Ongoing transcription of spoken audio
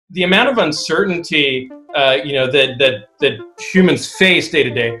the amount of uncertainty, that humans face day to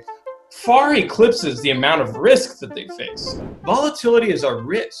day far eclipses the amount of risk that they face. Volatility is a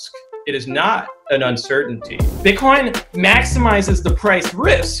risk. It is not an uncertainty. Bitcoin maximizes the price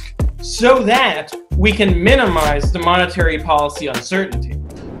risk so that we can minimize the monetary policy uncertainty.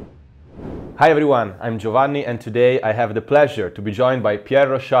 Hi everyone, I'm Giovanni and today I have the pleasure to be joined by Pierre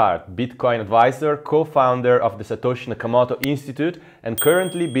Rochard, Bitcoin advisor, co-founder of the Satoshi Nakamoto Institute and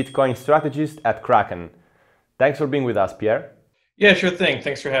currently Bitcoin strategist at Kraken. Thanks for being with us, Pierre. Yeah, sure thing.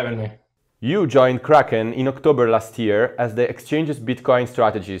 Thanks for having me. You joined Kraken in October last year as the exchange's Bitcoin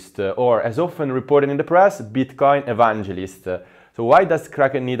strategist, or as often reported in the press, Bitcoin evangelist. So why does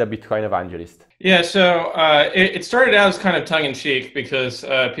Kraken need a Bitcoin evangelist? Yeah, so it started out as kind of tongue-in-cheek because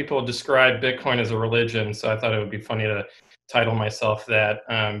people describe Bitcoin as a religion, so I thought it would be funny to title myself that.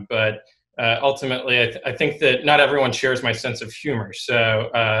 But ultimately, I think that not everyone shares my sense of humor,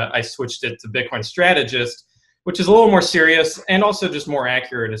 so I switched it to Bitcoin strategist, which is a little more serious and also just more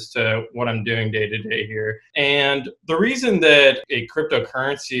accurate as to what I'm doing day to day here. And the reason that a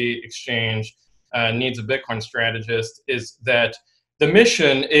cryptocurrency exchange needs a Bitcoin strategist is that the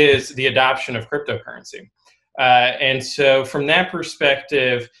mission is the adoption of cryptocurrency. And so from that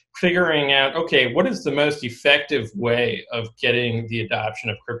perspective, figuring out, okay, what is the most effective way of getting the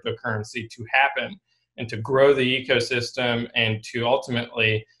adoption of cryptocurrency to happen and to grow the ecosystem and to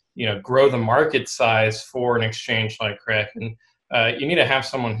ultimately, grow the market size for an exchange like Kraken, you need to have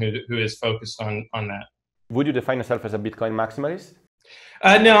someone who is focused on that. Would you define yourself as a Bitcoin maximalist?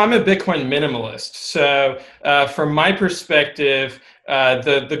 No, I'm a Bitcoin minimalist. So from my perspective,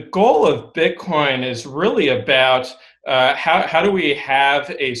 the goal of Bitcoin is really about how do we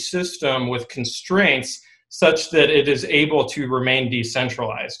have a system with constraints such that it is able to remain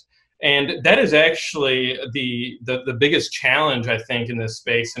decentralized. And that is actually the biggest challenge, I think, in this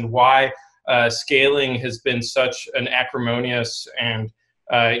space, and why scaling has been such an acrimonious and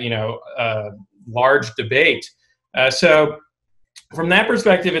large debate. So from that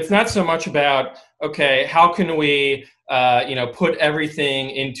perspective, it's not so much about, okay, how can we put everything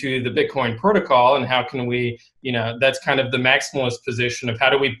into the Bitcoin protocol, and how can we, that's kind of the maximalist position of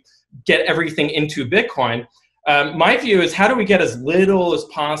how do we get everything into Bitcoin. My view is how do we get as little as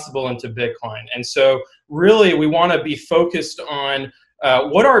possible into Bitcoin? And so really we want to be focused on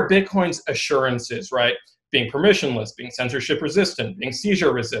what are Bitcoin's assurances, right? Being permissionless, being censorship resistant, being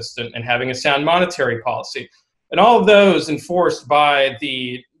seizure resistant, and having a sound monetary policy. And all of those enforced by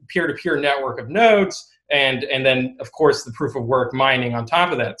the peer-to-peer network of nodes and then, of course, the proof of work mining on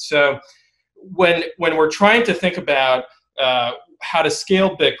top of that. So when we're trying to think about how to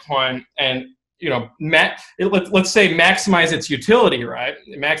scale Bitcoin and let's say maximize its utility, right?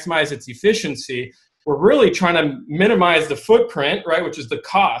 Maximize its efficiency. We're really trying to minimize the footprint, right? Which is the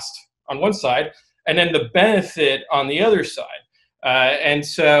cost on one side, and then the benefit on the other side. And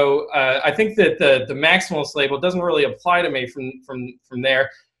so I think that the maximalist label doesn't really apply to me from there.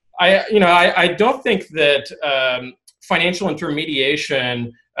 I don't think that financial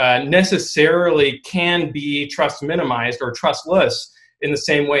intermediation necessarily can be trust minimized or trustless in the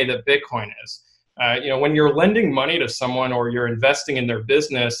same way that Bitcoin is. When you're lending money to someone or you're investing in their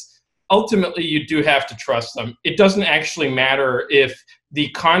business, ultimately you do have to trust them. It doesn't actually matter if the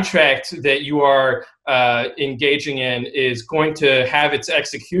contract that you are engaging in is going to have its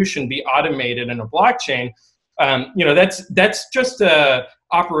execution be automated in a blockchain. That's just a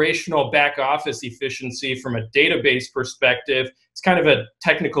operational back office efficiency from a database perspective. It's kind of a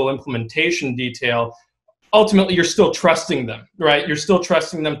technical implementation detail. Ultimately, you're still trusting them, right? You're still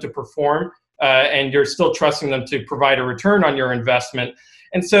trusting them to perform, and you're still trusting them to provide a return on your investment.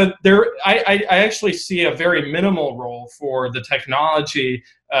 And so I actually see a very minimal role for the technology,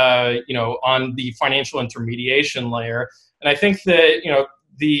 on the financial intermediation layer. And I think that,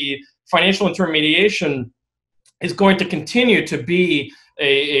 the financial intermediation is going to continue to be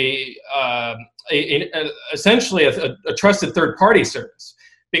essentially a trusted third-party service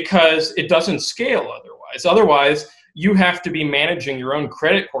because it doesn't scale otherwise. Otherwise, you have to be managing your own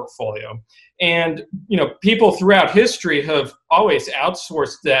credit portfolio. And people throughout history have always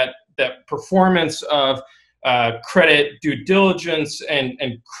outsourced that performance of credit due diligence and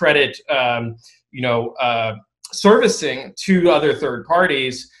credit servicing to other third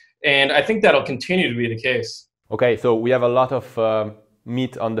parties. And I think that'll continue to be the case. Okay, so we have a lot of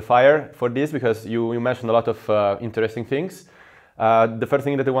meat on the fire for this because you mentioned a lot of interesting things. The first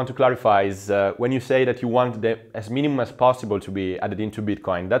thing that I want to clarify is when you say that you want as minimum as possible to be added into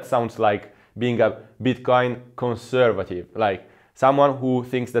Bitcoin, that sounds like being a Bitcoin conservative, like someone who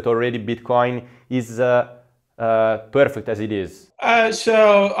thinks that already Bitcoin is perfect as it is?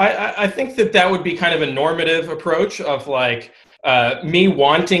 So I think that that would be kind of a normative approach of like me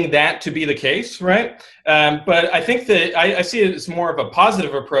wanting that to be the case, right? But I think that I see it as more of a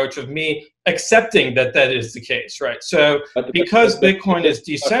positive approach of me accepting that that is the case, right? So because Bitcoin is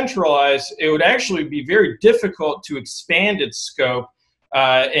decentralized, it would actually be very difficult to expand its scope.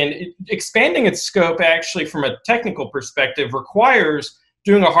 Expanding its scope actually from a technical perspective requires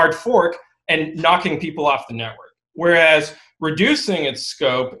doing a hard fork and knocking people off the network. Whereas reducing its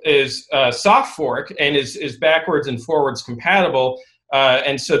scope is soft fork and is backwards and forwards compatible.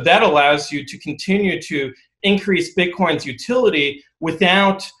 And so that allows you to continue to increase Bitcoin's utility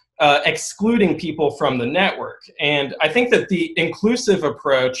without excluding people from the network. And I think that the inclusive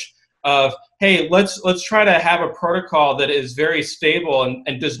approach of, hey, let's try to have a protocol that is very stable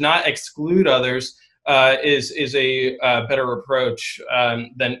and does not exclude others is a better approach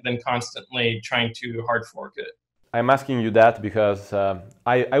than constantly trying to hard fork it. I'm asking you that because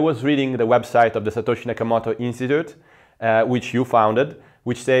I was reading the website of the Satoshi Nakamoto Institute, which you founded,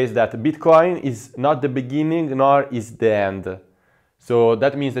 which says that Bitcoin is not the beginning nor is the end. So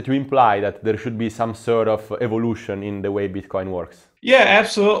that means that you imply that there should be some sort of evolution in the way Bitcoin works. Yeah,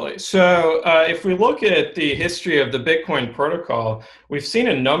 absolutely. So if we look at the history of the Bitcoin protocol, we've seen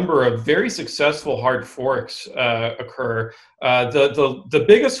a number of very successful hard forks occur. The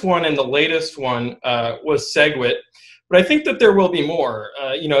biggest one and the latest one was SegWit, but I think that there will be more.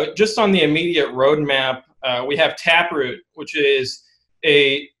 Just on the immediate roadmap, we have Taproot, which is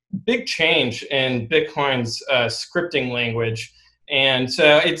a big change in Bitcoin's scripting language. And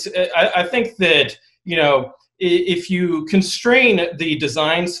so I think that, if you constrain the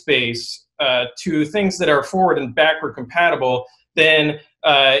design space to things that are forward and backward compatible, then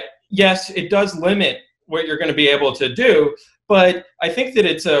yes, it does limit what you're going to be able to do. But I think that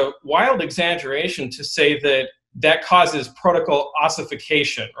it's a wild exaggeration to say that that causes protocol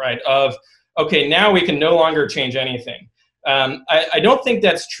ossification, right? Of, okay, now we can no longer change anything. I don't think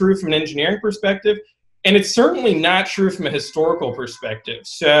that's true from an engineering perspective. And it's certainly not true from a historical perspective.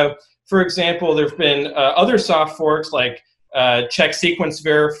 So, for example, there have been other soft forks like check sequence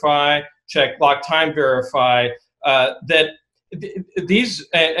verify, check block time verify, these,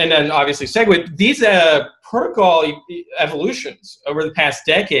 and then obviously SegWit, these protocol evolutions over the past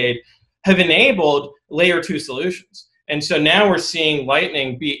decade have enabled layer 2 solutions. And so now we're seeing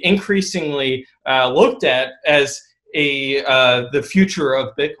Lightning be increasingly looked at as the future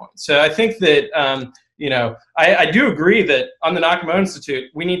of Bitcoin. So I think that I do agree that on the Nakamoto Institute,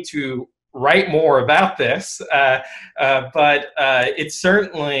 we need to write more about this, but it's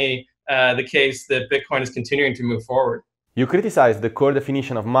certainly the case that Bitcoin is continuing to move forward. You criticize the core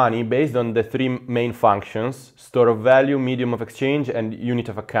definition of money based on the three main functions: store of value, medium of exchange, and unit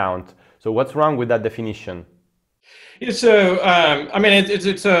of account. So what's wrong with that definition? Yeah, so, I mean,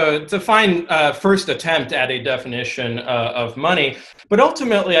 it's a fine first attempt at a definition of money, but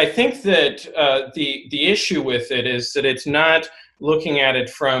ultimately, I think that the issue with it is that it's not looking at it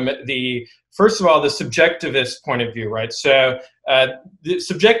from first of all, the subjectivist point of view, right? So, the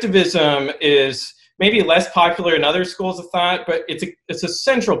subjectivism is maybe less popular in other schools of thought, but it's a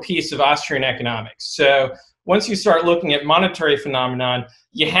central piece of Austrian economics. So, once you start looking at monetary phenomenon,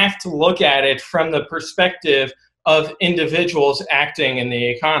 you have to look at it from the perspective of individuals acting in the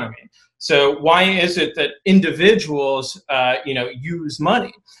economy. So why is it that individuals, use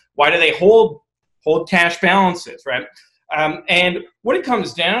money? Why do they hold cash balances, right? And what it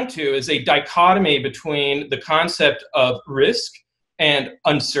comes down to is a dichotomy between the concept of risk and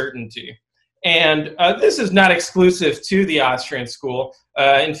uncertainty. And this is not exclusive to the Austrian school.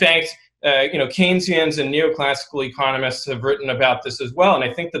 In fact, Keynesians and neoclassical economists have written about this as well, and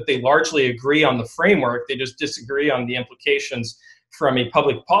I think that they largely agree on the framework. They just disagree on the implications from a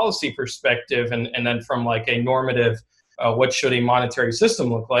public policy perspective, and then from like a normative, what should a monetary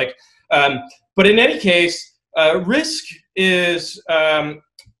system look like? But in any case, risk is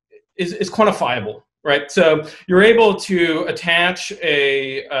quantifiable, right? So you're able to attach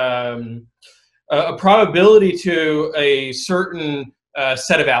a probability to a certain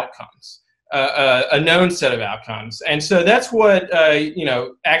set of outcomes, a known set of outcomes. And so that's what,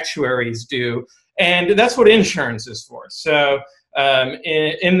 actuaries do. And that's what insurance is for. So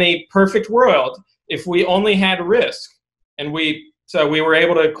in the perfect world, if we only had risk and we were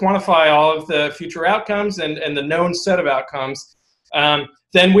able to quantify all of the future outcomes and the known set of outcomes,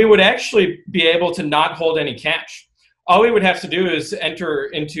 then we would actually be able to not hold any cash. All we would have to do is enter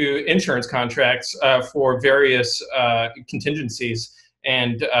into insurance contracts for various contingencies.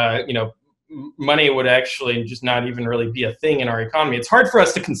 And, money would actually just not even really be a thing in our economy. It's hard for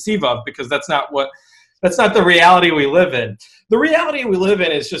us to conceive of because that's not what That's not the reality we live in. The reality we live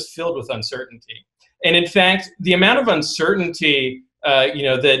in is just filled with uncertainty. And in fact, the amount of uncertainty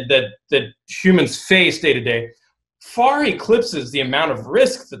that humans face day to day far eclipses the amount of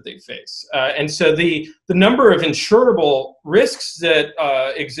risk that they face. And so the number of insurable risks that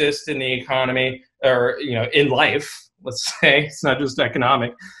exist in the economy, or in life, let's say, it's not just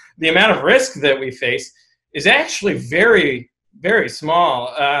economic, the amount of risk that we face is actually very, very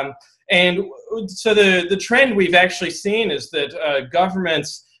small. And so the trend we've actually seen is that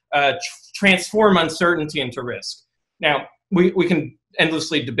governments transform uncertainty into risk. Now, we can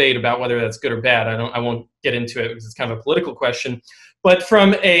endlessly debate about whether that's good or bad. I won't get into it because it's kind of a political question. But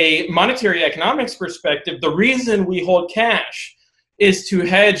from a monetary economics perspective, the reason we hold cash is to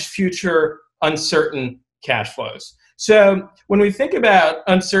hedge future uncertain cash flows. So when we think about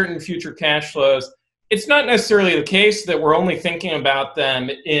uncertain future cash flows, it's not necessarily the case that we're only thinking about them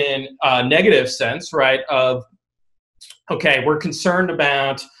in a negative sense, right? Of, okay, we're concerned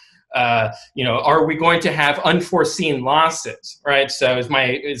about are we going to have unforeseen losses, right? So am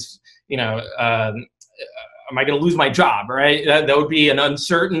I going to lose my job, right? That would be an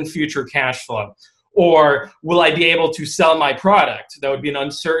uncertain future cash flow. Or will I be able to sell my product? That would be an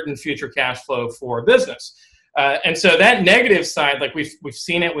uncertain future cash flow for business. And so that negative side, like we've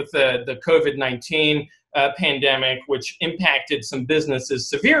seen it with the COVID-19 pandemic, which impacted some businesses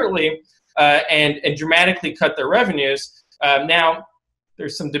severely and dramatically cut their revenues. Now,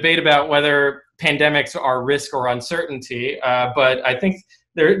 there's some debate about whether pandemics are risk or uncertainty, but I think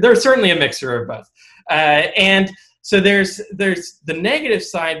there's certainly a mixture of both. And so there's the negative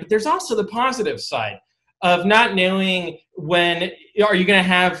side, but there's also the positive side of not knowing when are you going to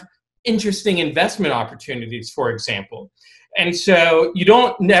have interesting investment opportunities, for example. And so you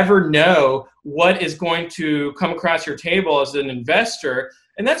don't never know what is going to come across your table as an investor.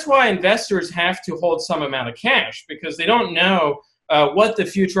 And that's why investors have to hold some amount of cash, because they don't know what the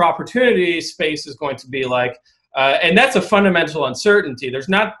future opportunity space is going to be like. And that's a fundamental uncertainty. There's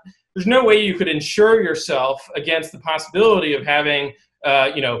no way you could insure yourself against the possibility of having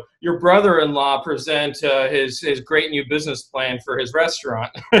your brother-in-law present his great new business plan for his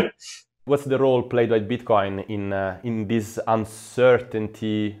restaurant. What's the role played by Bitcoin in this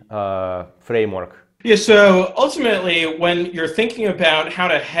uncertainty framework? Yeah, so ultimately, when you're thinking about how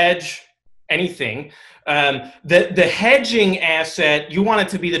to hedge anything, the hedging asset, you want it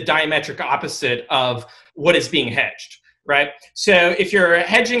to be the diametric opposite of what is being hedged, right? So if you're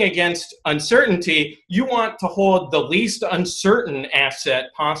hedging against uncertainty, you want to hold the least uncertain asset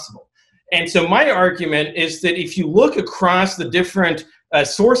possible. And so my argument is that if you look across the different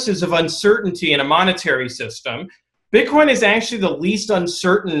sources of uncertainty in a monetary system, Bitcoin is actually the least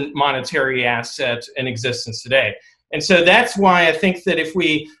uncertain monetary asset in existence today. And so that's why I think that if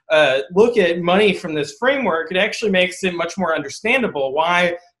we look at money from this framework, it actually makes it much more understandable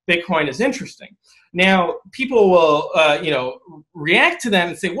why Bitcoin is interesting. Now, people will react to them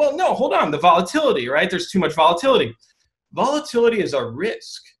and say, well, no, hold on, the volatility, right? There's too much volatility. Volatility is a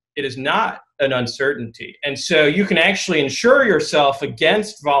risk. It is not an uncertainty. And so you can actually insure yourself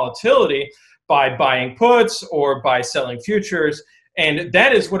against volatility by buying puts or by selling futures. And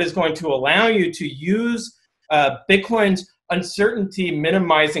that is what is going to allow you to use Bitcoin's uncertainty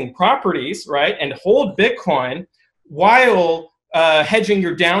minimizing properties, right? And hold Bitcoin while hedging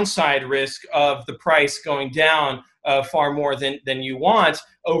your downside risk of the price going down far more than you want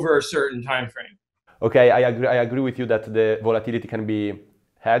over a certain time frame. Okay, I agree with you that the volatility can be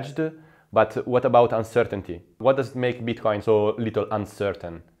hedged, but what about uncertainty? What does make Bitcoin so little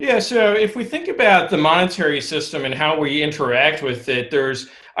uncertain? Yeah, so if we think about the monetary system and how we interact with it,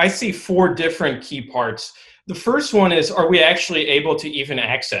 I see 4 different key parts. The first one is, are we actually able to even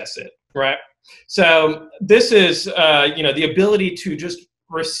access it, right? So this is, the ability to just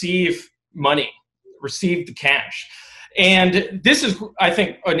receive money, receive the cash. And this is, I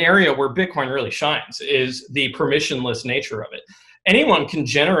think, an area where Bitcoin really shines, is the permissionless nature of it. Anyone can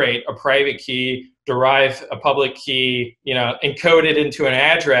generate a private key, derive a public key, encode it into an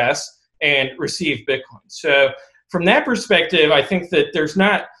address and receive Bitcoin. So from that perspective, I think that there's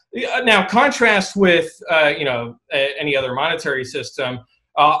not, now contrast with, any other monetary system,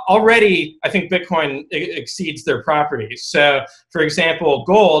 already I think Bitcoin exceeds their properties. So for example,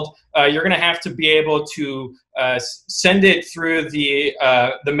 gold, you're going to have to be able to send it through the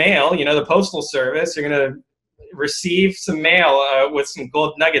mail, the postal service. You're going to receive some mail with some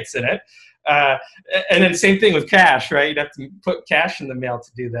gold nuggets in it. And then same thing with cash, right? You'd have to put cash in the mail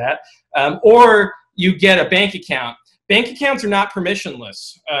to do that. Or you get a bank account. Bank accounts are not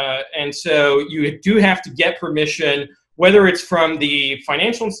permissionless. And so you do have to get permission whether it's from the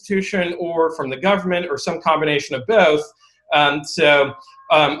financial institution or from the government or some combination of both.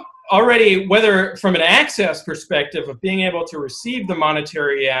 Already, whether from an access perspective of being able to receive the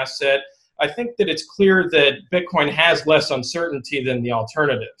monetary asset, I think that it's clear that Bitcoin has less uncertainty than the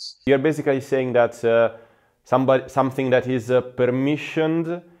alternatives. You're basically saying that something that is permissioned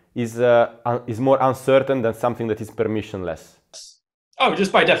is more uncertain than something that is permissionless. Oh,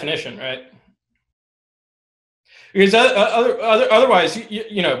 just by definition, right? Because otherwise,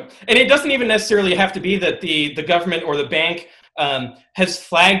 you know, and it doesn't even necessarily have to be that the government or the bank has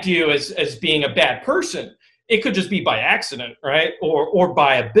flagged you as being a bad person. It could just be by accident, right? Or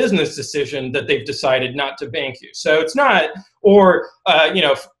by a business decision that they've decided not to bank you. So it's not, you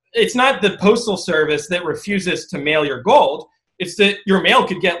know, it's not the postal service that refuses to mail your gold. It's that your mail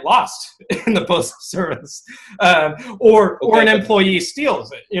could get lost in the postal service, or an employee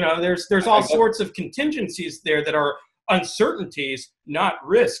steals it. You know, there's all sorts of contingencies there that are uncertainties, not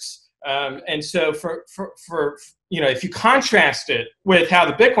risks. And so for you know, if you contrast it with how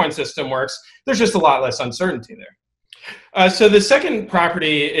the Bitcoin system works, there's just a lot less uncertainty there. So the second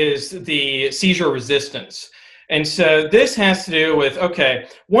property is the seizure resistance. And so this has to do with, okay,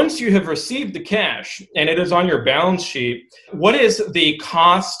 once you have received the cash and it is on your balance sheet, what is the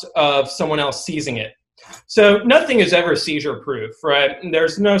cost of someone else seizing it? So nothing is ever seizure proof, right?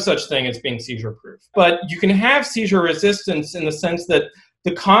 There's no such thing as being seizure proof. But you can have seizure resistance in the sense that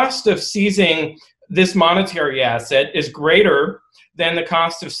the cost of seizing this monetary asset is greater than the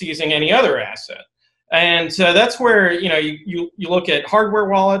cost of seizing any other asset. And so that's where, you know, you look at hardware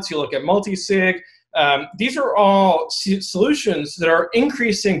wallets, you look at multi-sig. These are all solutions that are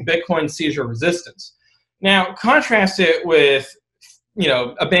increasing Bitcoin seizure resistance. Now, contrast it with, you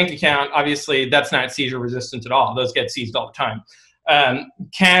know, a bank account. Obviously, that's not seizure resistant at all. Those get seized all the time.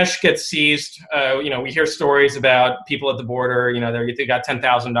 Cash gets seized. You know, we hear stories about people at the border. You know, they got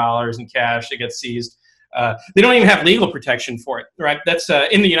 $10,000 in cash. It gets seized. They don't even have legal protection for it, right? That's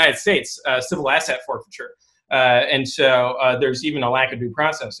in the United States, civil asset forfeiture. And so there's even a lack of due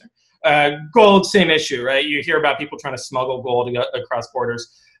processing. Gold, same issue, right? You hear about people trying to smuggle gold across borders.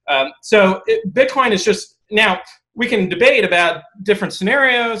 Bitcoin is just, now we can debate about different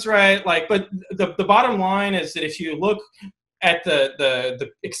scenarios, right? Like, but the bottom line is that if you look at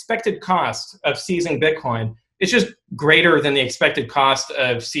the expected cost of seizing Bitcoin, it's just greater than the expected cost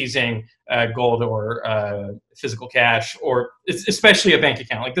of seizing gold or physical cash, or especially a bank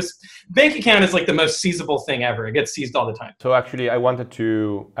account. Like, this bank account is like the most seizable thing ever. It gets seized all the time. So actually, I wanted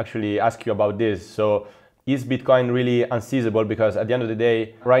to actually ask you about this. So is Bitcoin really unseizable? Because at the end of the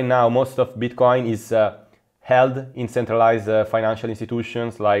day, right now, most of Bitcoin is held in centralized financial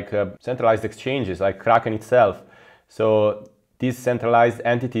institutions, like centralized exchanges, like Kraken itself. So these centralized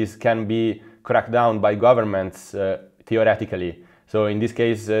entities can be cracked down by governments, theoretically. So in this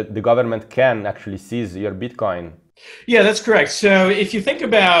case, the government can actually seize your Bitcoin. Yeah, that's correct. So if you think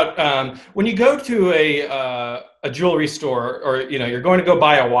about when you go to a jewelry store, or, you know, you're going to go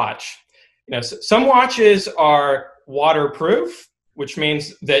buy a watch, you know, some watches are waterproof, which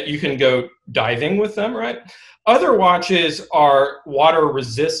means that you can go diving with them, right? Other watches are water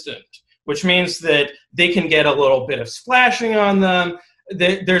resistant, which means that they can get a little bit of splashing on them.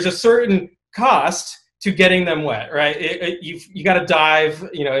 There's a certain cost to getting them wet, right? You got to dive,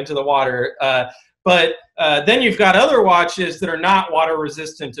 you know, into the water. But then you've got other watches that are not water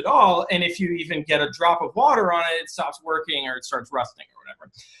resistant at all. And if you even get a drop of water on it, it stops working or it starts rusting or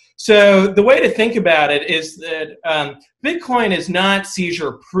whatever. So the way to think about it is that Bitcoin is not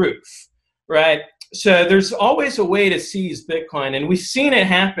seizure proof, right? So there's always a way to seize Bitcoin, and we've seen it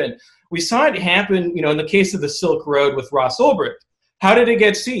happen. We saw it happen, you know, in the case of the Silk Road with Ross Ulbricht. How did it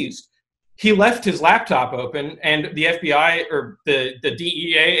get seized? He left his laptop open, and the FBI or the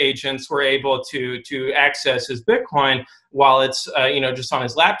DEA agents were able to access his Bitcoin while it's you know, just on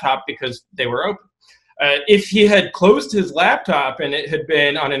his laptop, because they were open. If he had closed his laptop and it had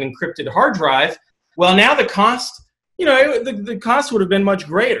been on an encrypted hard drive, well, now the cost, you know, the cost would have been much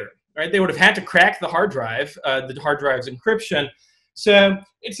greater, right? They would have had to crack the hard drive's encryption. So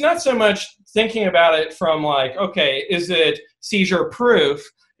it's not so much thinking about it from like, okay, is it seizure proof?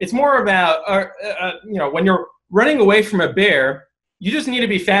 It's more about, you know, when you're running away from a bear, you just need to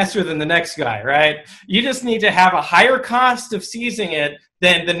be faster than the next guy, right? You just need to have a higher cost of seizing it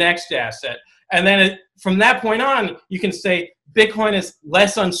than the next asset. And then from that point on, you can say Bitcoin is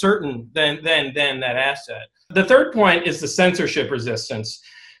less uncertain than that asset. The third point is the censorship resistance.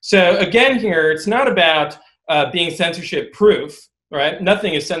 So again, here, it's not about being censorship proof, right?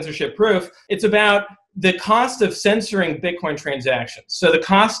 Nothing is censorship proof. It's about the cost of censoring Bitcoin transactions. So the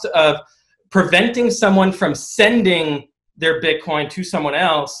cost of preventing someone from sending their Bitcoin to someone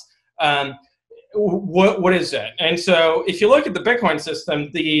else, what is that? And so if you look at the Bitcoin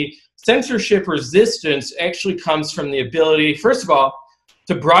system, the censorship resistance actually comes from the ability, first of all,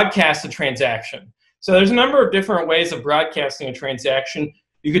 to broadcast a transaction. So there's a number of different ways of broadcasting a transaction.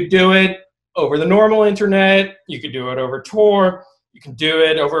 You could do it over the normal internet. You could do it over Tor. You can do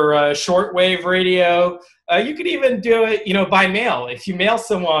it over shortwave radio. You could even do it, by mail. If you mail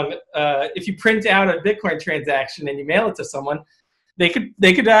someone, if you print out a Bitcoin transaction and you mail it to someone, they could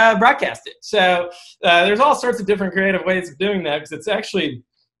broadcast it. So there's all sorts of different creative ways of doing that, because it's actually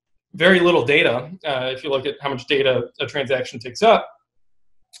very little data if you look at how much data a transaction takes up.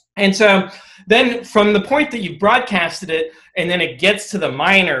 And so then from the point that you broadcasted it and then it gets to the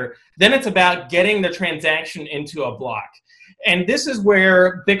miner, then it's about getting the transaction into a block. And this is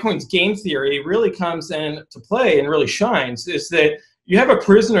where Bitcoin's game theory really comes into play and really shines, is that you have a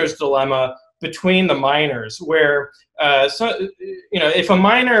prisoner's dilemma between the miners, where if a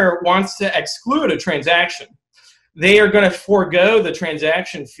miner wants to exclude a transaction, they are going to forego the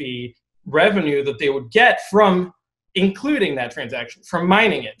transaction fee revenue that they would get from including that transaction, from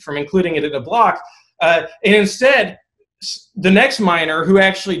mining it, from including it in a block. And instead, the next miner who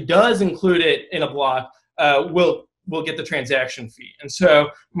actually does include it in a block will get the transaction fee. And so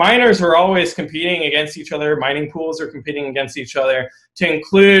miners are always competing against each other. Mining pools are competing against each other to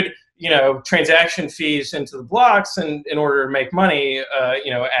include transaction fees into the blocks, and in order to make money,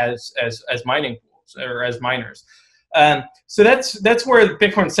 as mining pools or as miners. So that's where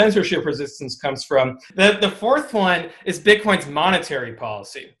Bitcoin censorship resistance comes from. The fourth one is Bitcoin's monetary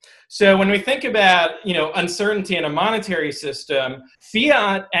policy. So when we think about uncertainty in a monetary system,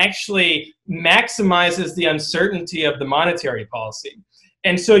 fiat actually maximizes the uncertainty of the monetary policy.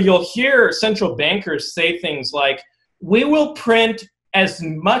 And so you'll hear central bankers say things like, we will create as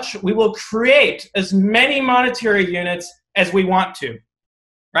many monetary units as we want to,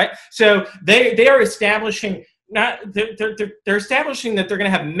 right? So they are establishing they're establishing that they're going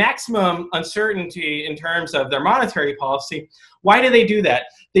to have maximum uncertainty in terms of their monetary policy. Why do they do that?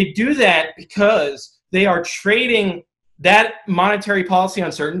 They do that because they are trading that monetary policy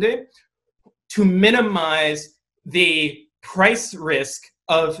uncertainty to minimize the price risk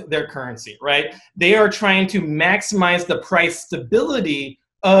of their currency, right? They are trying to maximize the price stability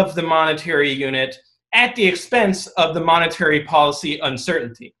of the monetary unit at the expense of the monetary policy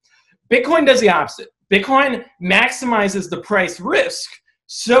uncertainty. Bitcoin does the opposite. Bitcoin maximizes the price risk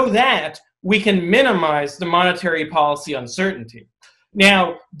so that we can minimize the monetary policy uncertainty.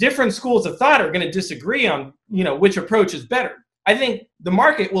 Now, different schools of thought are going to disagree on, which approach is better. I think the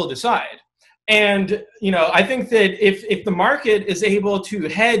market will decide. And, I think that if the market is able to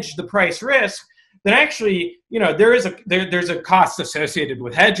hedge the price risk, then actually, there's a cost associated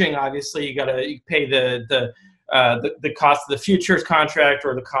with hedging. Obviously, you got to pay the cost of the futures contract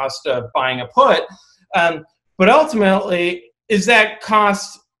or the cost of buying a put. But ultimately, is that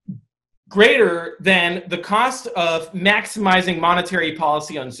cost greater than the cost of maximizing monetary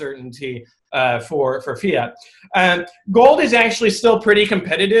policy uncertainty for fiat? Gold is actually still pretty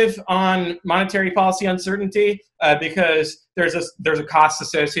competitive on monetary policy uncertainty because there's a cost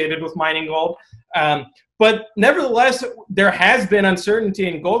associated with mining gold. But nevertheless, there has been uncertainty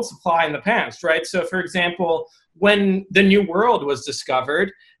in gold supply in the past, right? So, for example, when the New World was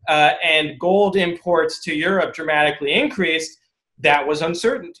discovered and gold imports to Europe dramatically increased, that was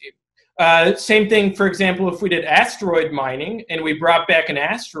uncertainty. Same thing, for example, if we did asteroid mining and we brought back an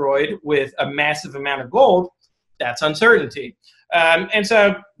asteroid with a massive amount of gold, that's uncertainty. And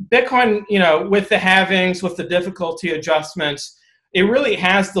so Bitcoin, with the halvings, with the difficulty adjustments, it really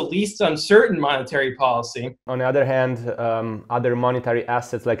has the least uncertain monetary policy. On the other hand, other monetary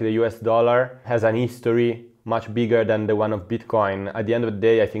assets like the US dollar has an history much bigger than the one of Bitcoin. At the end of the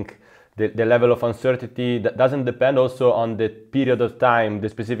day, I think the level of uncertainty that doesn't depend also on the period of time the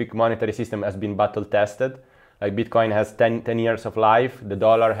specific monetary system has been battle tested. Like Bitcoin has 10 years of life, the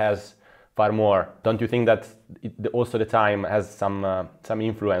dollar has far more. Don't you think that also the time has some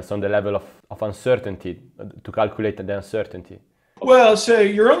influence on the level of uncertainty to calculate the uncertainty? Well, so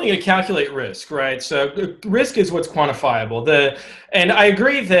you're only going to calculate risk, right? So risk is what's quantifiable. And I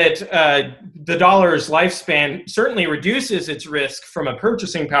agree that the dollar's lifespan certainly reduces its risk from a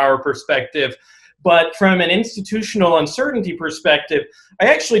purchasing power perspective, but from an institutional uncertainty perspective, I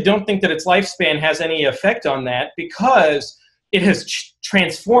actually don't think that its lifespan has any effect on that because it has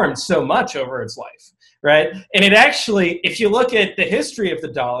transformed so much over its life, right? And it actually, if you look at the history of the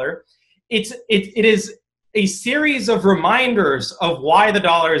dollar, it is a series of reminders of why the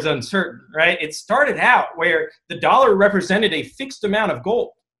dollar is uncertain, right? It started out where the dollar represented a fixed amount of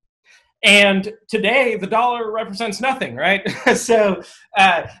gold. And today, the dollar represents nothing, right? So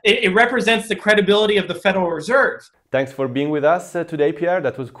it represents the credibility of the Federal Reserve. Thanks for being with us today, Pierre.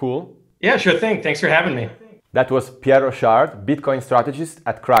 That was cool. Yeah, sure thing. Thanks for having me. That was Pierre Rochard, Bitcoin strategist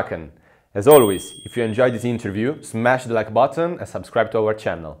at Kraken. As always, if you enjoyed this interview, smash the like button and subscribe to our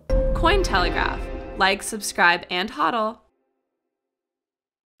channel. Cointelegraph. Like, subscribe, and hodl.